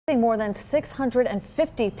more than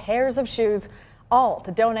 650 pairs of shoes, all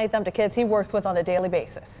to donate them to kids he works with on a daily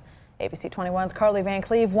basis. ABC 21's Carly Van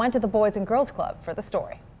Cleve went to the Boys and Girls Club for the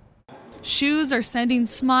story. Shoes are sending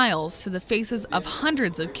smiles to the faces of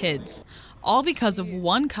hundreds of kids, all because of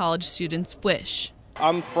one college student's wish.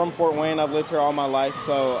 I'm from Fort Wayne. I've lived here all my life,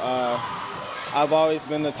 so I've always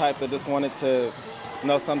been the type that just wanted to,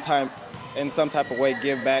 in some type of way,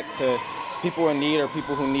 give back to people in need or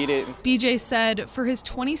people who need it. BJ said for his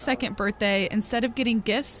 22nd birthday, instead of getting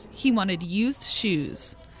gifts, he wanted used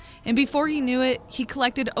shoes. And before he knew it, he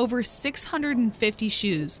collected over 650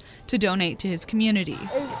 shoes to donate to his community.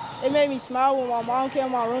 It made me smile when my mom came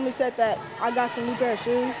in my room and said that I got some new pair of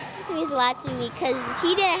shoes. This means a lot to me because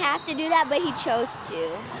he didn't have to do that, but he chose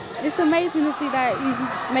to. It's amazing to see that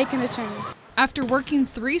he's making a change. After working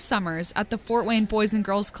 3 summers at the Fort Wayne Boys and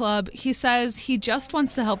Girls Club, he says he just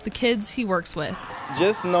wants to help the kids he works with.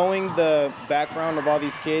 Just knowing the background of all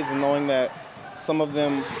these kids and knowing that some of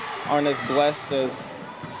them aren't as blessed as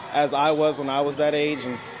I was when I was that age,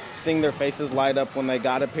 and seeing their faces light up when they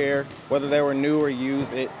got a pair, whether they were new or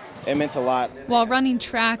used, it meant a lot. While running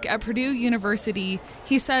track at Purdue University,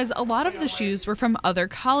 he says a lot of the shoes were from other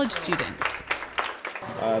college students.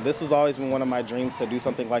 This has always been one of my dreams, to do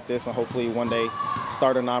something like this and hopefully one day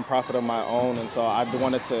start a nonprofit of my own. And so I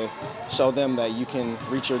wanted to show them that you can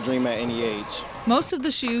reach your dream at any age. Most of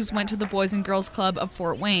the shoes went to the Boys and Girls Club of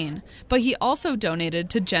Fort Wayne, but he also donated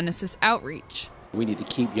to Genesis Outreach. We need to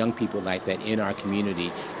keep young people like that in our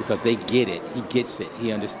community because they get it. He gets it.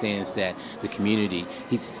 He understands that the community,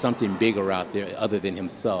 he's something bigger out there other than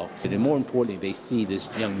himself. And more importantly, they see this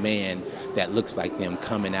young man that looks like them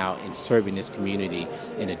coming out and serving this community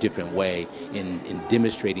in a different way and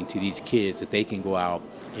demonstrating to these kids that they can go out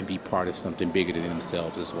and be part of something bigger than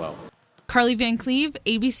themselves as well. Carly Van Cleve,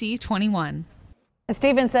 ABC 21.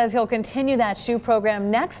 Steven says he'll continue that shoe program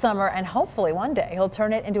next summer, and hopefully one day he'll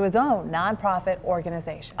turn it into his own nonprofit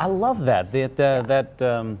organization. I love that.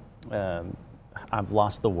 I've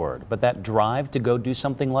lost the word, but that drive to go do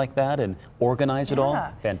something like that and organize it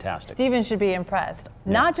all, fantastic. Steven should be impressed,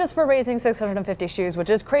 not just for raising 650 shoes, which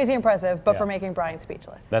is crazy impressive, but for making Brian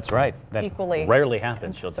speechless. That's right. That equally rarely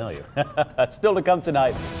happens, she'll tell you. Still to come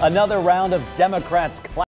tonight, another round of Democrats'